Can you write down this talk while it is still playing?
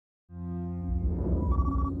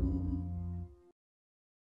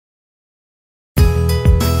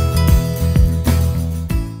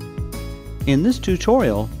In this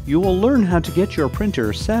tutorial, you will learn how to get your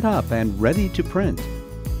printer set up and ready to print.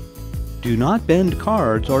 Do not bend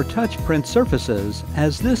cards or touch print surfaces,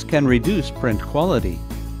 as this can reduce print quality.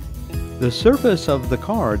 The surface of the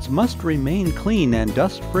cards must remain clean and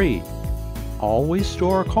dust-free. Always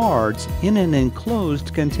store cards in an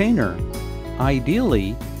enclosed container.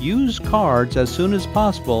 Ideally, use cards as soon as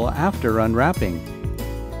possible after unwrapping.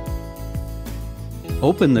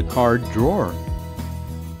 Open the card drawer.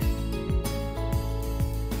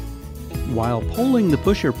 While pulling the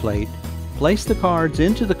pusher plate, place the cards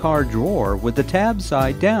into the card drawer with the tab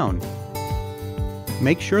side down.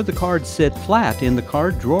 Make sure the cards sit flat in the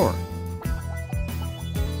card drawer.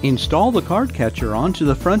 Install the card catcher onto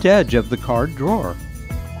the front edge of the card drawer.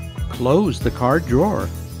 Close the card drawer.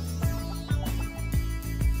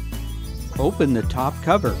 Open the top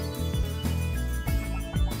cover.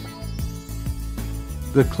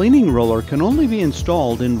 The cleaning roller can only be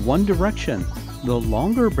installed in one direction, the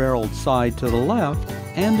longer barreled side to the left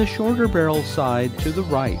and the shorter barrel side to the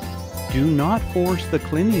right. Do not force the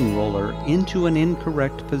cleaning roller into an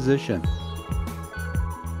incorrect position.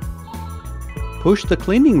 Push the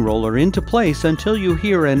cleaning roller into place until you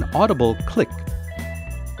hear an audible click.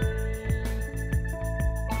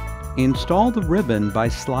 Install the ribbon by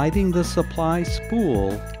sliding the supply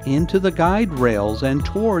spool into the guide rails and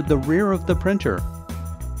toward the rear of the printer.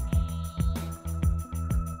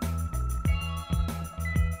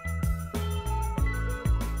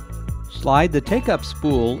 Slide the take-up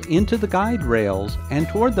spool into the guide rails and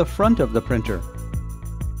toward the front of the printer.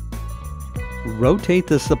 Rotate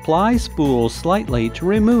the supply spool slightly to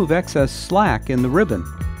remove excess slack in the ribbon.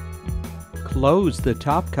 Close the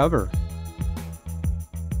top cover.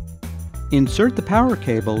 Insert the power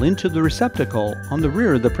cable into the receptacle on the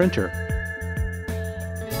rear of the printer.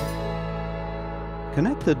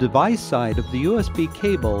 Connect the device side of the USB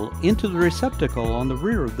cable into the receptacle on the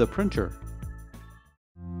rear of the printer.